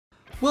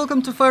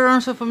Welcome to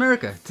Firearms of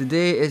America.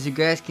 Today, as you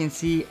guys can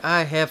see,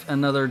 I have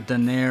another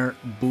Danair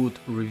boot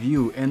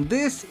review, and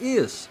this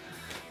is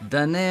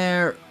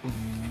Danair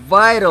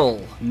Vital.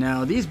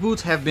 Now, these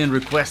boots have been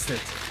requested.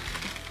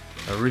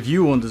 A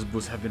review on these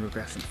boots have been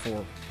requested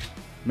for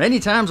many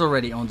times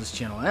already on this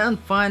channel, and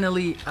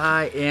finally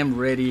I am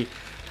ready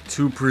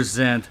to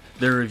present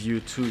the review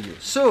to you.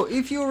 So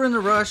if you're in a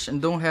rush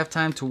and don't have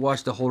time to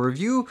watch the whole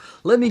review,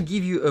 let me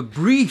give you a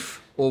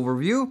brief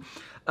overview.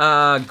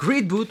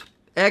 Great boot,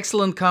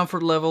 excellent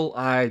comfort level.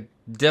 I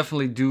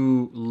definitely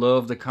do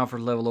love the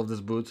comfort level of this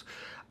boot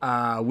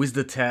with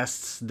the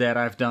tests that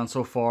I've done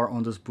so far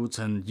on these boots,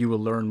 and you will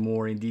learn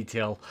more in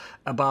detail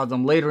about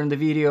them later in the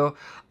video.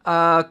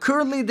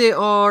 Currently they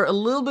are a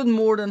little bit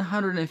more than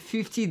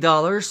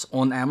 $150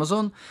 on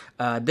Amazon.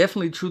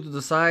 Definitely true to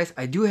the size.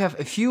 I do have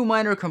a few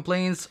minor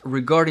complaints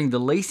regarding the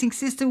lacing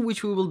system,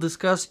 which we will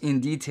discuss in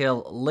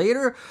detail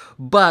later,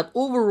 but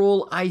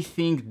overall I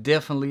think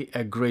definitely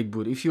a great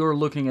boot. If you're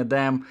looking at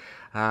them,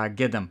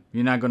 get them.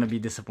 You're not going to be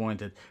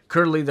disappointed.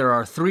 Currently there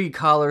are 3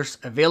 colors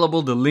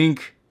available. The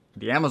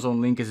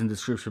Amazon link is in the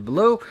description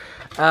below.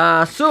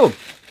 So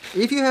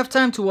if you have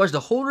time to watch the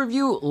whole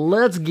review,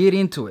 let's get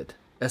into it.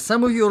 As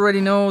some of you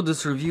already know,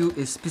 this review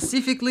is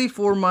specifically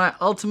for my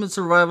Ultimate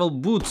Survival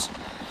Boots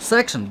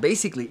section.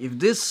 Basically, if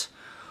this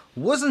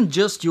wasn't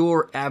just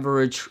your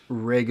average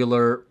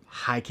regular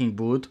hiking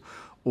boot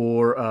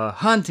or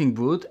hunting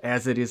boot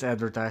as it is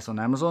advertised on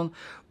Amazon,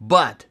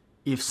 but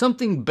if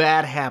something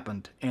bad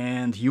happened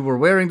and you were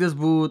wearing this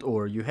boot,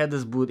 or you had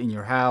this boot in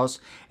your house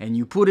and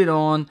you put it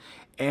on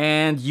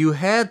and you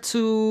had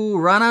to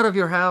run out of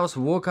your house,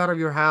 walk out of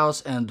your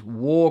house and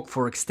walk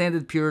for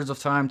extended periods of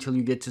time till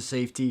you get to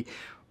safety,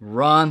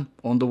 run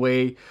on the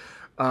way,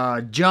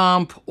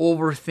 jump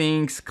over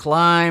things,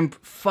 climb,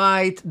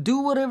 fight, do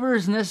whatever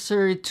is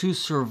necessary to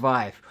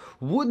survive.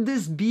 Would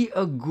this be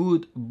a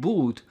good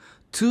boot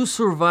to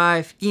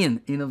survive in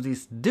of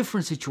these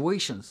different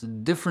situations,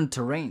 different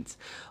terrains?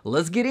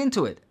 Let's get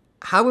into it.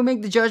 How we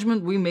make the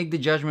judgment? We make the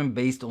judgment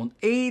based on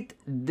 8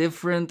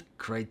 different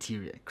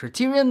criteria.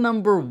 Criteria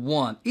number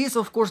 1 is,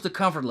 of course, the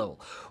comfort level.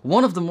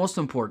 One of the most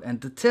important.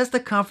 And to test the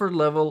comfort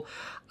level,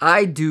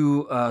 I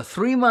do a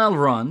 3-mile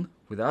run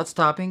without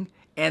stopping,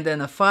 and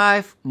then a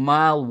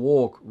 5-mile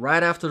walk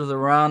right after the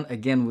run,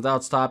 again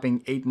without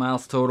stopping, 8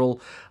 miles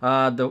total.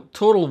 The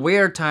total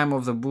wear time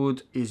of the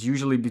boot is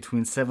usually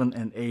between 7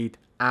 and 8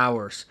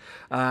 hours.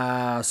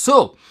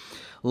 So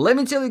let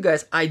me tell you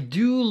guys, I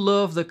do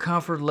love the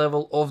comfort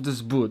level of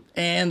this boot.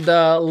 And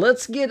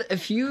let's get a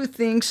few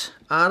things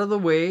out of the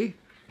way.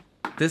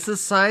 This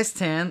is size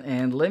 10,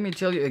 and let me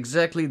tell you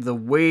exactly the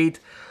weight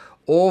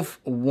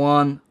of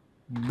one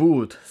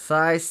boot.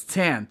 Size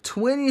 10,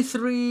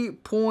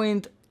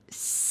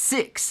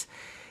 23.6.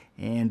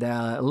 And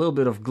a little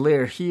bit of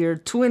glare here,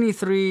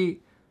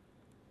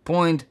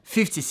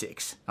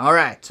 23.56. All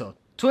right, so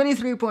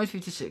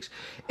 23.56.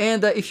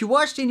 And if you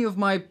watched any of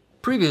my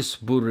previous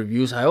boot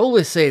reviews, I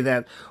always say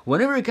that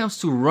whenever it comes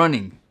to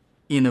running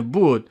in a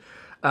boot,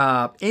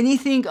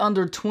 anything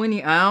under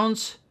 20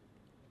 ounce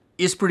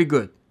is pretty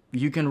good.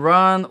 You can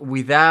run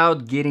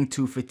without getting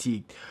too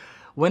fatigued.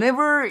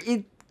 Whenever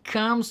it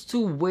comes to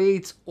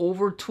weights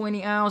over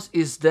 20 ounce,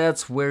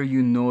 that's where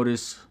you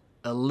notice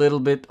a little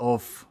bit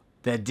of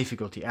that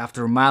difficulty.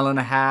 After 1.5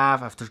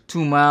 miles, after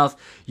 2 miles,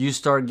 you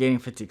start getting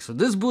fatigued. So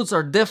these boots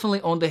are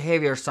definitely on the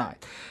heavier side.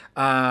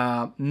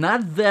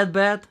 Not that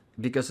bad,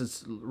 because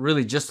it's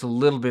really just a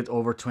little bit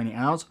over 20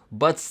 ounce,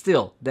 but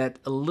still, that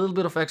a little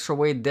bit of extra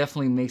weight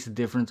definitely makes a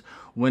difference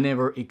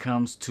whenever it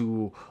comes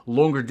to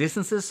longer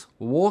distances,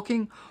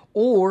 walking,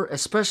 or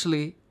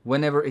especially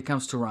whenever it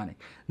comes to running.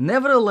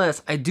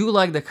 Nevertheless, I do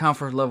like the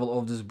comfort level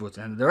of this boot,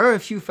 and there are a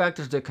few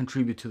factors that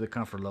contribute to the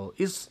comfort level.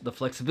 Is the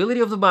flexibility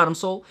of the bottom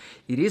sole.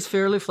 It is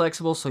fairly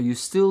flexible, so you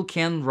still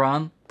can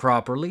run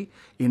properly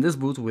in this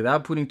boot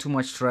without putting too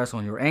much stress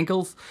on your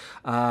ankles,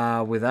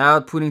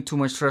 without putting too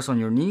much stress on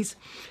your knees.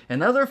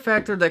 Another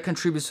factor that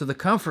contributes to the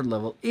comfort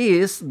level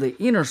is the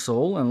inner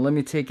sole, and let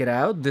me take it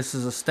out. This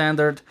is a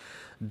standard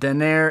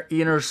Danair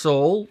inner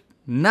sole.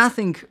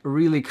 Nothing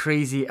really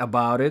crazy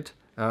about it.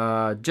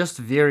 Just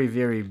very,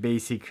 very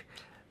basic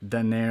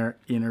Danair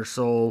inner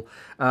sole.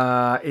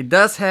 It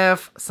does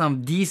have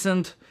some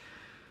decent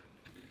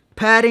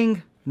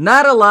padding,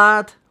 not a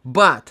lot,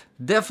 but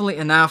definitely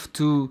enough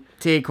to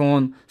take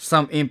on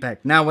some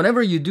impact. Now,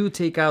 whenever you do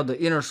take out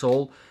the inner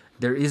sole,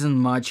 there isn't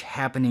much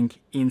happening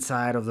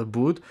inside of the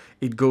boot.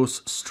 It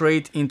goes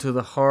straight into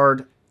the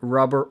hard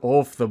rubber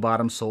of the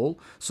bottom sole,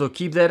 so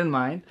keep that in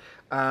mind.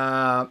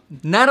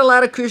 Not a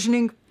lot of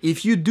cushioning.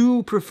 If you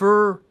do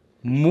prefer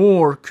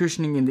more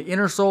cushioning in the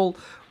inner sole,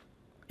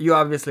 you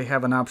obviously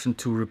have an option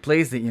to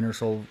replace the inner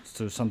sole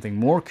to something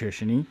more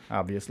cushiony,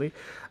 obviously,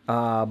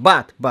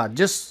 but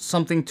just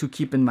something to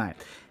keep in mind.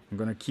 I'm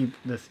gonna keep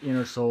this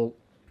inner sole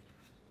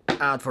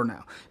out for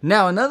now.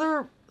 Now,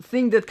 another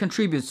thing that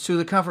contributes to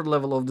the comfort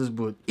level of this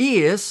boot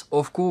is,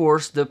 of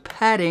course, the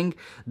padding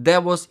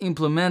that was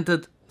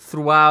implemented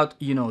throughout,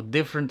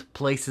 different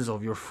places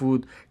of your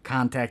foot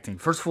contacting.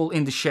 First of all,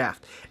 in the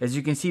shaft, as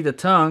you can see, the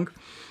tongue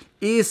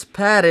is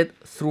padded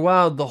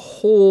throughout the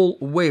whole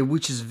way,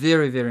 which is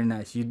very, very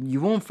nice. You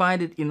won't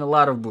find it in a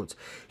lot of boots.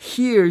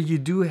 Here you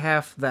do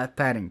have that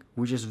padding,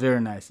 which is very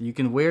nice. You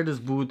can wear this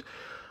boot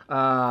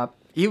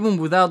even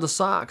without the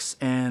socks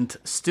and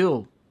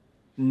still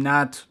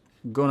not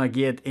gonna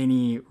get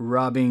any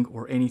rubbing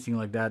or anything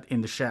like that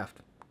in the shaft.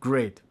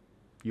 Great.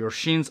 Your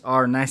shins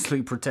are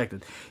nicely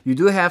protected. You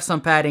do have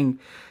some padding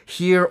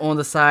here on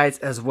the sides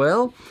as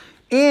well.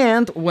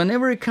 And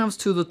whenever it comes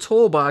to the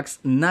toe box,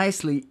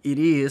 nicely it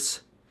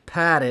is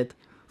padded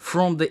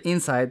from the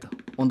inside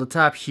on the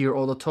top here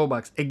or the toe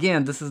box.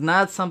 Again, this is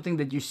not something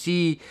that you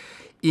see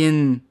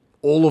in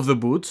all of the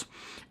boots.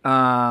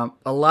 A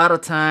lot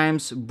of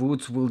times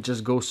boots will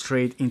just go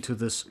straight into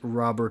this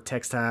rubber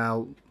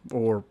textile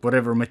or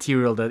whatever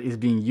material that is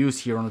being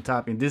used here on the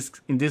top. In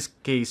this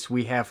case,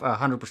 we have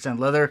 100%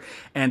 leather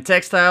and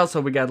textile, so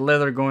we got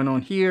leather going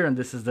on here, and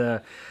this is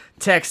the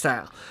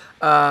textile.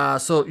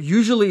 So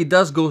usually it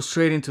does go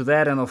straight into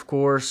that, and of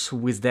course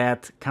with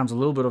that comes a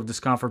little bit of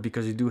discomfort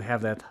because you do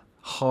have that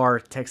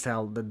hard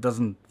textile that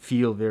doesn't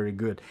feel very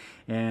good.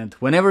 And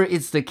whenever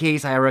it's the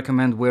case, I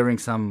recommend wearing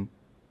some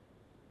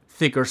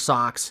thicker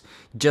socks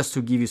just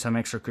to give you some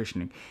extra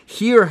cushioning.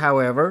 Here,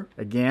 however,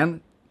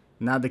 again,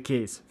 not the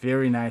case.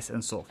 Very nice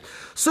and soft.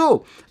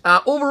 So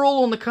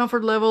overall on the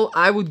comfort level,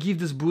 I would give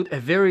this boot a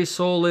very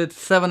solid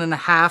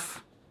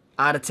 7.5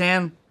 out of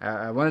 10.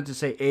 I wanted to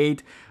say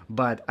 8,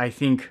 but I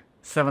think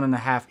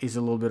 7.5 is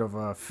a little bit of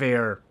a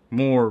fair,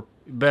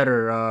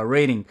 better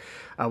rating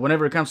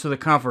whenever it comes to the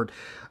comfort.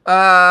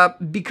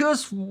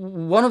 Because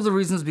one of the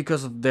reasons,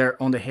 because of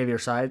they're on the heavier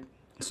side,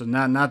 so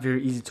not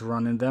very easy to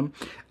run in them,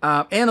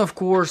 and of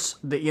course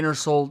the inner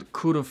sole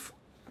could have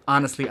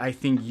honestly, I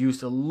think,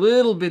 used a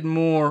little bit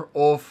more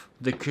of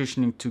the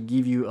cushioning to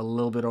give you a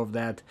little bit of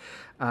that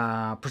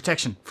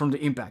protection from the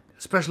impact,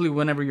 especially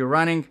whenever you're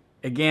running.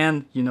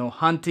 Again, you know,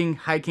 hunting,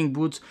 hiking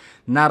boots,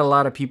 not a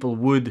lot of people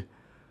would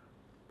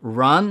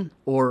run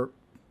or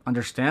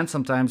understand.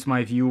 Sometimes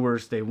my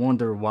viewers, they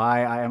wonder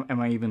why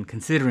am I even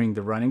considering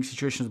the running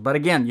situations. But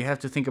again, you have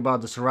to think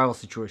about the survival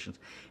situations.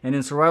 And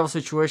in survival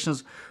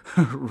situations,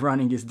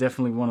 running is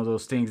definitely one of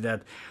those things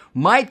that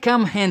might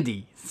come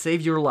handy,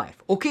 save your life.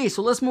 Okay,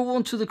 so let's move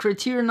on to the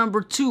criteria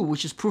number 2,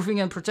 which is proofing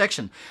and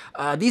protection.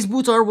 These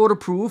boots are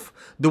waterproof.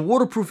 The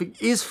waterproofing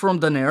is from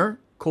Daner,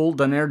 called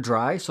Daner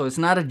Dry, so it's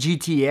not a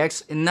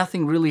GTX and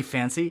nothing really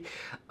fancy.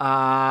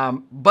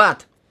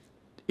 But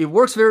it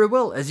works very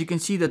well. As you can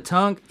see, the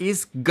tongue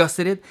is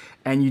gusseted,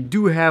 and you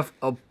do have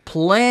a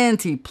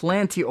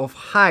plenty of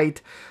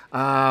height.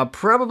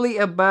 Probably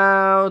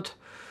about,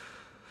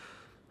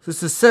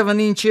 this is 7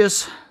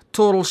 inches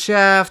total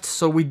shaft,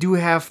 so we do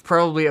have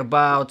probably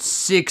about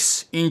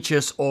 6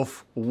 inches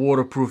of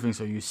waterproofing.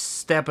 So you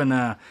step in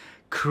a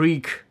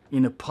creek,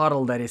 in a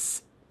puddle that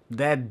is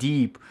that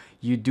deep,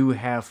 you do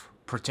have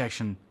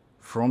protection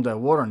from the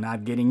water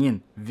not getting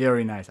in.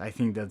 Very nice. I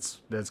think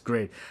that's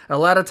great. A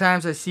lot of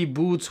times I see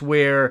boots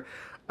where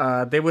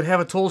they would have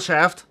a tall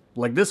shaft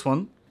like this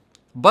one,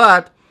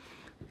 but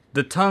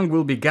the tongue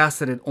will be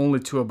gusseted only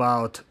to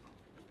about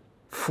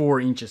 4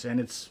 inches, and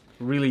it's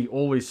really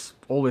always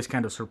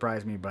kind of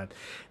surprised me, but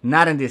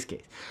not in this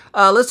case.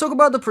 Let's talk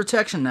about the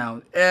protection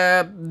now.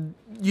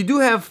 You do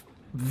have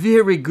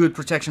very good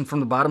protection from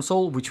the bottom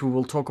sole, which we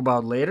will talk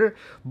about later,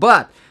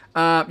 but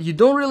you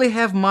don't really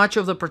have much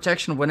of the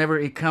protection whenever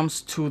it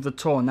comes to the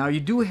toe. Now you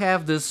do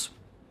have this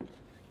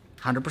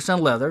 100%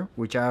 leather,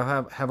 which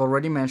I have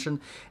already mentioned,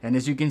 and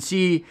as you can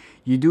see,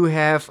 you do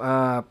have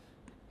a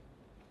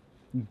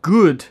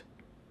good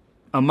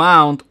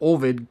amount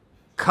of it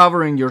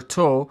covering your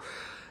toe.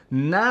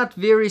 Not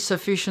very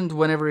sufficient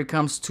whenever it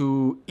comes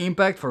to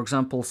impact. For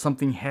example,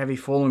 something heavy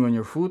falling on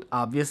your foot.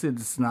 Obviously,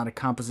 this is not a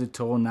composite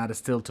toe, not a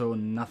steel toe,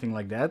 nothing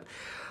like that.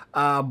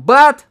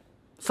 But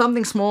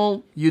something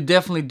small, you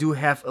definitely do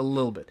have a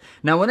little bit.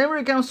 Now, whenever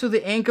it comes to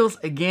the ankles,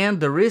 again,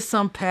 there is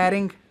some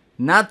padding,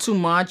 not too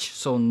much,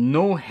 so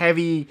no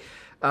heavy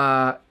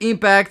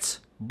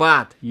impacts,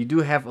 but you do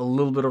have a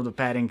little bit of the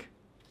padding,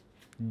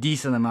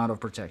 decent amount of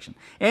protection.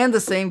 And the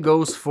same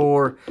goes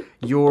for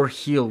your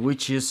heel,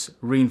 which is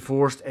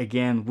reinforced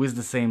again with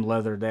the same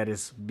leather that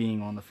is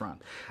being on the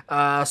front.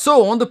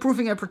 So on the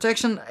proofing and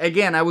protection,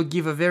 again, I would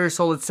give a very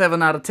solid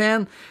 7 out of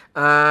 10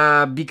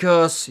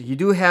 because you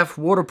do have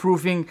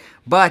waterproofing,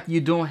 but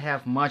you don't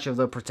have much of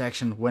the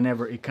protection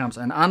whenever it comes.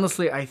 And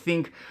honestly, I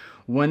think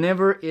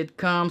whenever it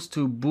comes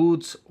to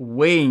boots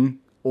weighing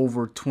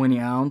over 20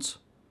 ounce,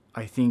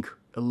 I think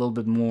a little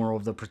bit more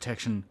of the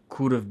protection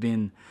could have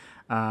been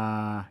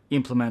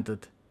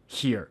implemented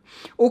here.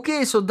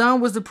 Okay, so done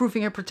with the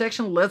proofing and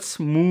protection. Let's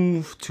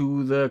move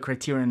to the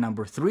criteria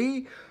number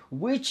 3,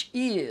 which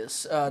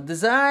is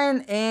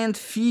design and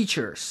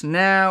features.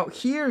 Now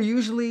here,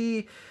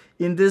 usually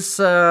in this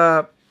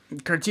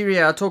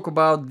criteria, I talk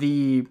about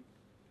the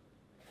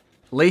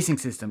lacing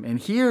system, and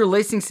here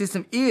lacing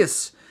system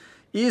is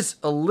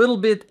a little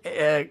bit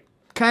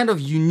kind of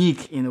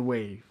unique in a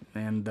way.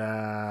 And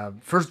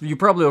first, you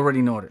probably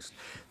already noticed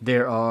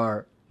there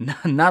are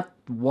not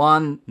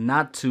one,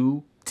 not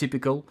two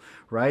typical,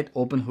 right,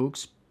 open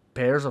hooks,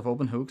 pairs of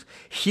open hooks.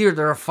 Here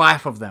there are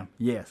 5 of them.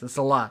 Yes, it's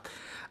a lot.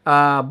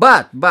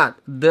 But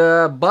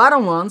the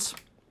bottom ones,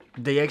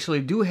 they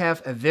actually do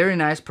have a very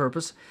nice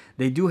purpose.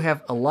 They do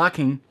have a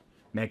locking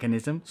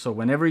mechanism. So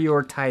whenever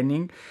you're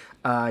tightening,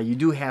 you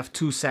do have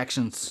 2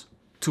 sections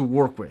to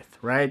work with,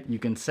 right? You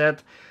can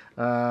set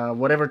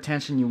whatever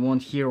tension you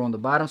want here on the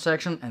bottom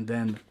section, and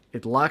then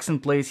it locks in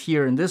place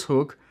here in this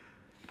hook,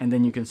 and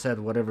then you can set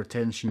whatever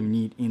tension you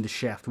need in the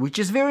shaft, which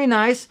is very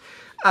nice.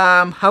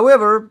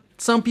 However,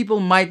 some people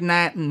might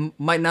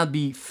not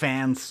be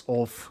fans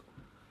of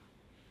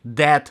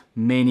that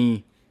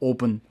many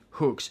open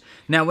hooks.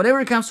 Now,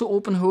 whenever it comes to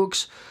open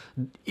hooks,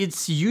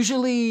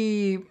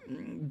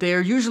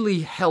 they're usually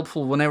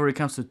helpful whenever it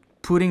comes to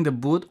putting the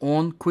boot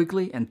on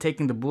quickly and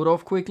taking the boot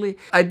off quickly.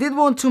 I did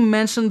want to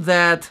mention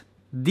that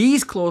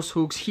these closed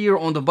hooks here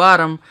on the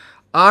bottom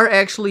are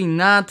actually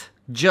not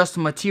just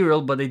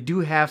material, but they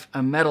do have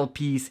a metal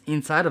piece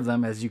inside of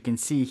them, as you can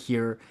see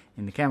here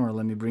in the camera.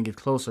 Let me bring it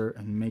closer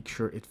and make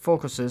sure it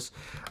focuses.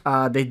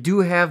 They do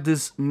have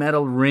this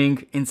metal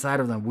ring inside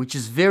of them, which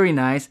is very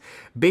nice.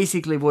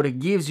 Basically what it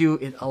gives you,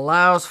 it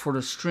allows for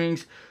the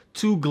strings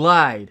to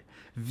glide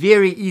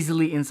very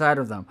easily inside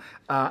of them.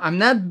 I'm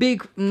not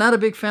a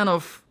big fan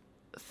of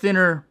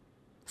thinner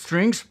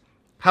strings.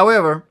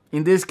 However,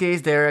 in this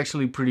case, they're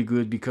actually pretty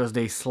good because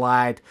they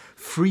slide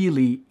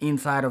freely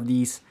inside of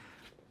these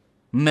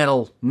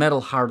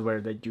metal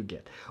hardware that you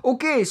get.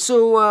 Okay,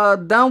 so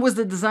down with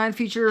the design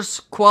features.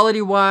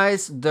 Quality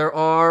wise, there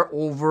are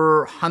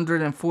over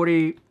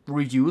 140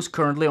 reviews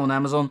currently on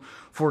Amazon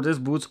for these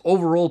boots.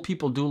 Overall,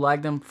 people do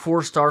like them.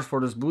 4 stars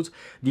for these boots.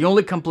 The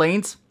only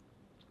complaints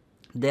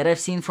that I've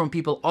seen from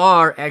people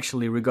are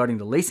actually regarding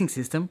the lacing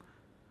system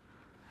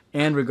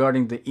and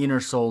regarding the inner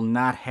sole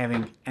not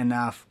having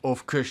enough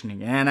of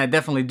cushioning, and I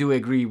definitely do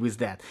agree with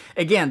that.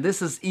 Again,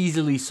 this is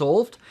easily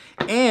solved,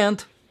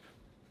 and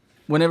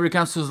whenever it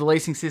comes to the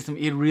lacing system,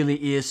 it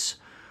really is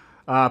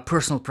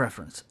personal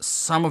preference.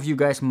 Some of you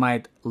guys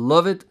might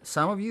love it,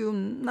 some of you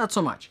not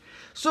so much.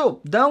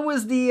 So, done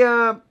with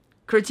the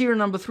criteria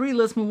number 3,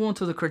 let's move on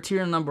to the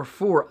criteria number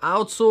 4,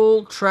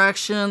 outsole,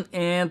 traction,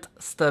 and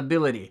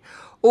stability.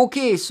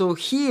 Okay, so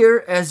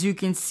here, as you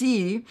can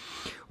see,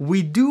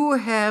 we do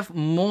have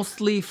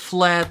mostly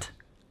flat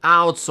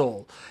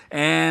outsole,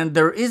 and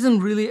there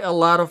isn't really a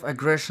lot of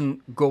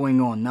aggression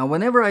going on. Now,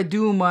 whenever I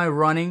do my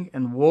running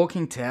and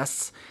walking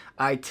tests,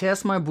 I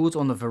test my boots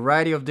on a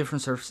variety of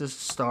different surfaces,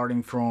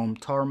 starting from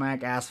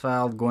tarmac,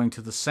 asphalt, going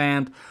to the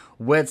sand,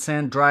 wet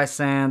sand, dry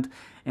sand,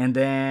 and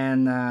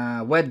then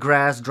wet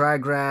grass, dry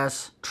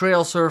grass,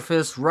 trail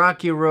surface,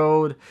 rocky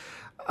road,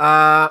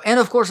 and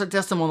of course I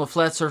test them on the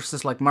flat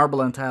surfaces like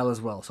marble and tile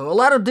as well. So a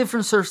lot of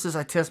different surfaces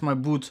I test my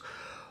boots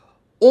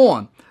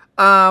on.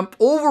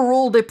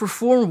 Overall, they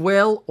perform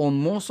well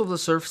on most of the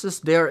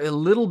surfaces. They're a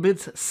little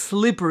bit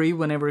slippery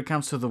whenever it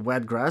comes to the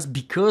wet grass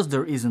because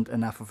there isn't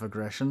enough of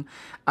aggression.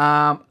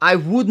 I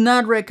would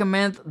not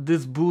recommend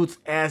these boots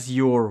as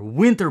your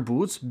winter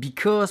boots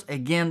because,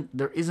 again,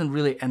 there isn't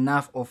really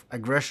enough of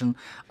aggression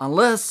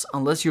unless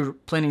you're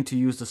planning to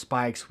use the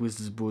spikes with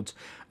these boots.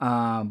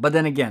 But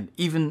then again,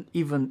 even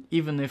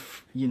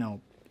if, you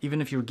know, even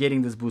if you're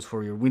getting these boots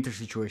for your winter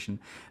situation,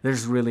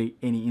 there's really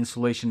any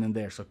insulation in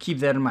there. So keep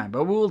that in mind.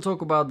 But we will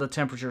talk about the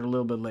temperature a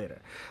little bit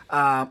later.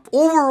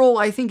 Overall,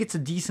 I think it's a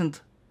decent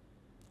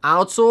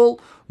outsole,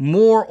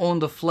 more on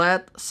the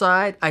flat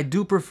side. I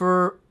do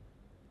prefer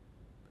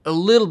a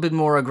little bit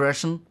more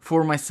aggression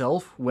for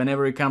myself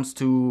whenever it comes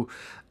to,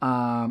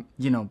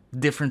 you know,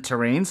 different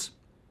terrains.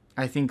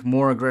 I think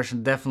more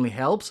aggression definitely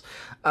helps.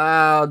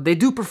 They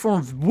do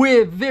perform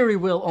very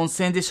well on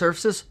sandy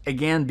surfaces,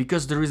 again,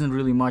 because there isn't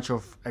really much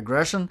of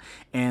aggression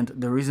and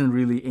there isn't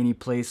really any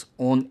place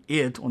on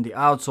it, on the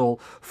outsole,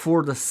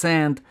 for the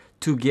sand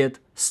to get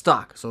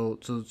stuck. So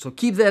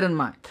keep that in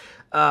mind.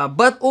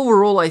 But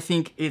overall, I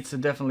think it's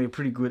definitely a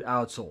pretty good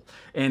outsole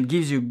and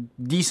gives you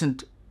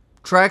decent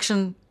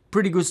traction,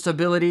 pretty good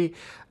stability,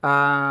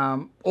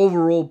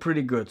 overall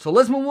pretty good. So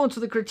let's move on to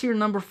the criteria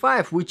number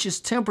 5, which is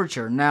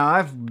temperature. Now,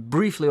 I've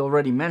briefly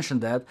already mentioned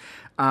that,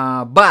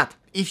 but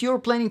if you're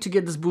planning to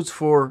get these boots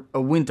for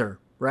a winter,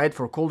 right,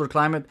 for a colder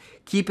climate,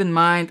 keep in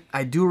mind,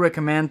 I do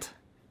recommend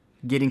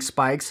getting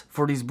spikes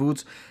for these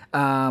boots.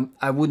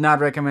 I would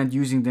not recommend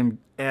using them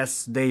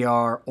as they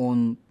are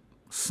on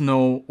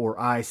snow or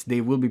ice.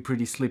 They will be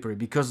pretty slippery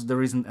because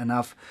there isn't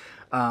enough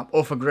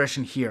of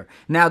aggression here.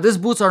 Now, these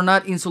boots are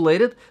not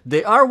insulated.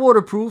 They are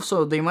waterproof,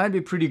 so they might be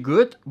pretty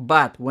good,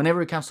 but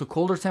whenever it comes to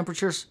colder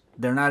temperatures,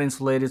 they're not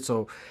insulated.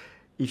 So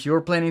if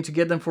you're planning to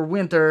get them for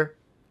winter,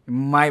 you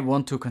might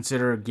want to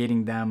consider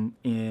getting them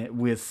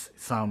with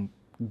some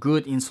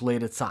good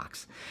insulated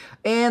socks.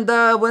 And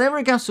whenever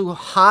it comes to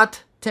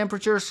hot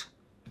temperatures,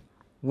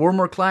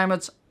 warmer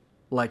climates,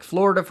 like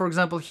Florida, for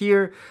example,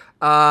 here,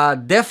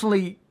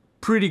 definitely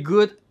pretty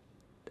good.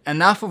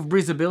 Enough of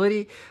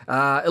breathability.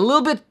 A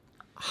little bit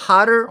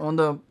hotter on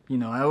the, you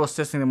know, I was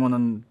testing them on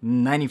a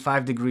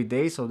 95-degree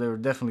day, so they were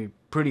definitely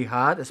pretty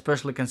hot,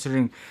 especially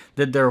considering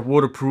that they're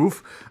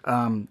waterproof.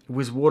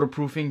 With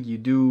waterproofing, you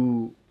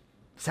do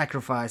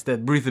sacrifice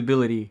that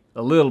breathability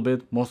a little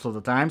bit most of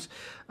the times,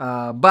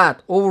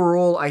 but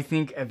overall I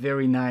think a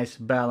very nice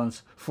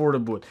balance for the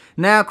boot.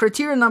 Now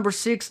criteria number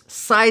 6,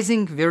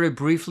 sizing. Very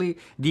briefly,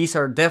 these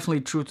are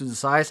definitely true to the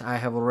size. I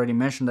have already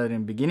mentioned that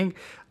in the beginning.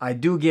 I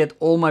do get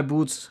all my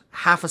boots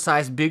half a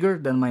size bigger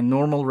than my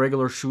normal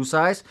regular shoe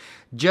size.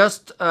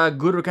 Just a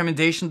good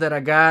recommendation that I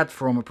got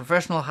from a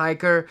professional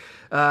hiker,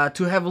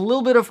 to have a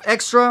little bit of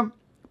extra,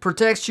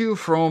 protects you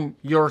from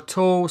your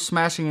toe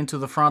smashing into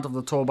the front of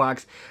the toe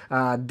box.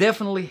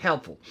 Definitely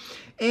helpful.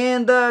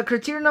 And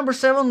criteria number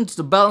 7 is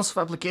the balance of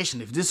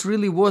application. If this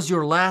really was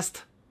your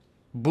last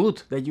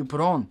boot that you put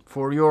on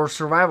for your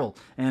survival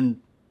and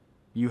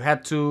you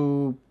had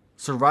to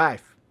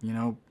survive, you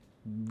know,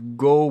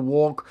 go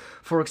walk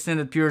for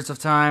extended periods of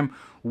time,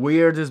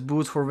 wear this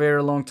boot for a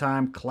very long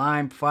time,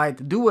 climb,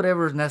 fight, do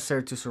whatever is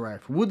necessary to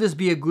survive, would this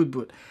be a good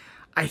boot?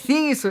 I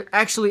think it's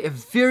actually a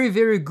very,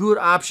 very good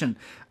option.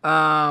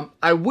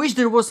 I wish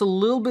there was a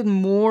little bit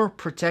more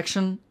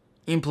protection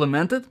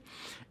implemented,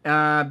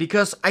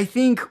 because I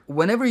think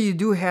whenever you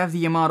do have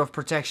the amount of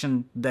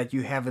protection that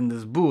you have in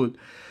this boot,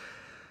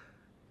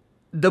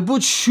 the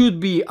boot should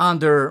be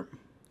under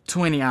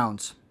 20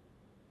 ounce.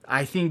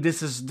 I think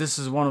this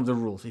is one of the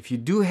rules. If you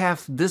do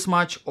have this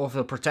much of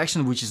a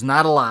protection, which is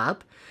not a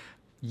lot,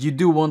 you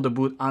do want the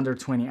boot under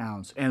 20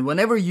 ounce. And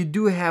whenever you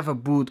do have a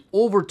boot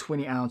over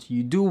 20 ounce,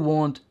 you do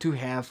want to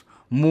have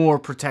more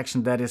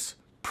protection that is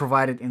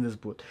provided in this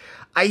boot.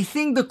 I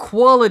think the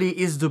quality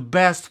is the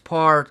best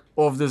part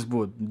of this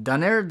boot.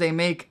 Danair, they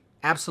make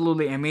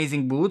absolutely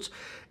amazing boots,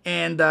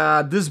 and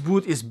this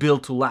boot is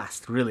built to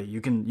last. Really,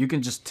 you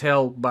can just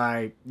tell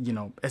by, you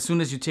know, as soon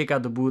as you take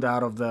out the boot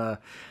out of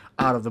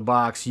the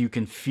box, you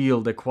can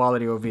feel the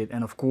quality of it,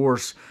 and of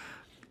course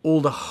all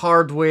the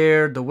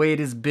hardware, the way it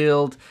is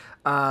built.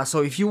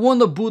 So if you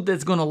want a boot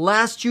that's gonna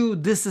last you,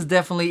 this is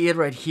definitely it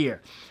right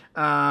here.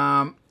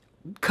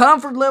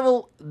 Comfort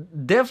level,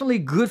 definitely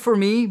good for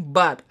me,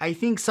 but I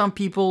think some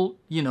people,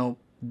 you know,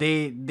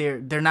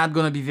 they're not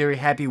gonna be very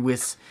happy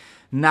with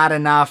not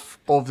enough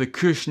of the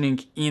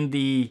cushioning in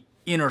the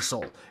inner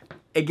sole.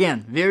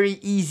 Again, very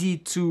easy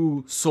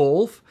to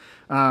solve,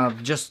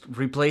 just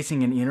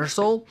replacing an inner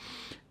sole.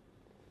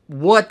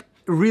 What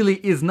really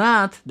is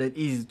not that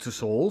easy to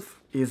solve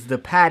is the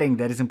padding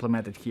that is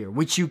implemented here,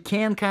 which you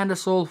can kind of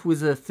solve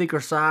with the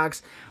thicker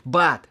socks,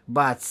 but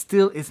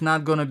still it's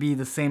not gonna be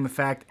the same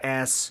effect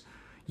as,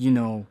 you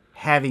know,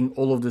 having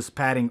all of this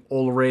padding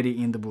already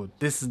in the boot.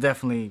 This is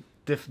definitely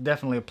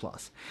a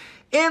plus.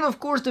 And of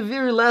course, the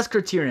very last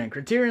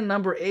criterion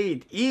number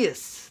 8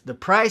 is the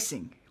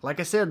pricing. Like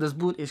I said, this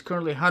boot is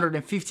currently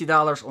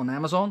 $150 on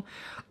Amazon.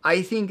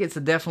 I think it's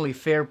a definitely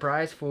fair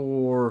price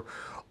for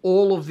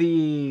all of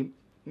the,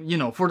 you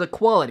know, for the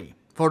quality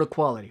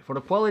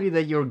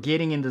that you're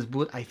getting in this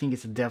boot. I think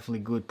it's a definitely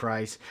good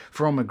price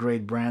from a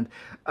great brand.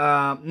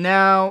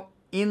 Now,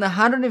 in the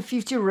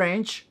 150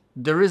 range,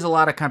 there is a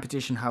lot of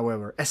competition,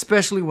 however,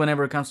 especially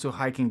whenever it comes to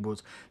hiking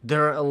boots.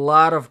 There are a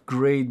lot of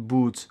great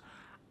boots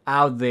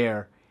out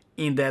there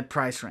in that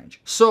price range.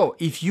 So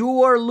if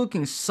you are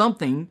looking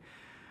something,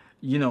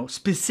 you know,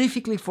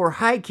 specifically for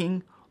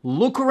hiking,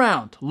 look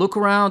around.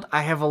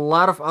 I have a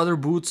lot of other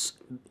boots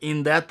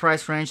in that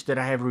price range that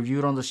I have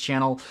reviewed on this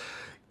channel.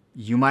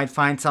 You might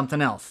find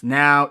something else.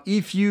 Now,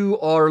 if you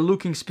are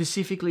looking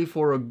specifically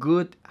for a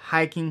good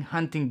hiking,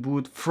 hunting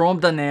boot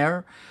from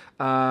Danair,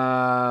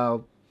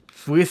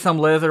 with some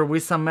leather,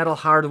 with some metal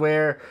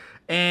hardware,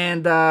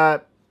 and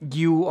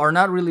you are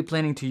not really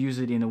planning to use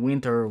it in the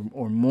winter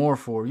or more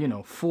for, you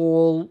know,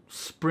 fall,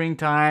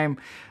 springtime,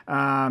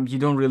 you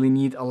don't really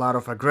need a lot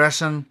of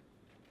aggression,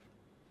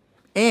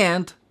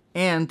 and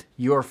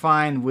you're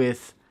fine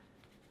with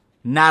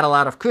not a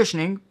lot of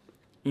cushioning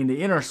in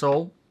the inner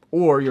sole,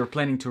 or you're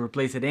planning to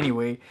replace it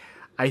anyway,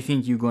 I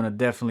think you're gonna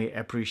definitely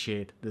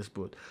appreciate this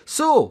boot.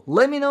 So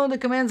let me know in the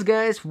comments,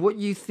 guys, what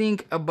you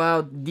think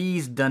about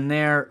these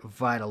Danair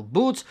Vital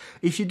boots.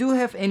 If you do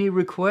have any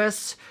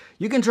requests,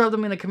 you can drop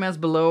them in the comments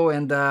below,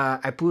 and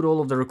I put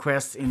all of the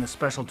requests in a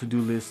special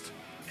to-do list.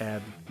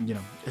 You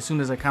know, as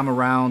soon as I come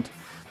around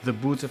the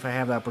boots, if I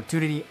have the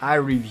opportunity, I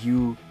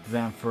review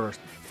them first.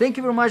 Thank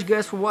you very much,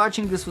 guys, for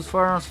watching. This was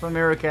Firearms of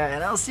America,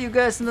 and I'll see you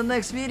guys in the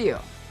next video.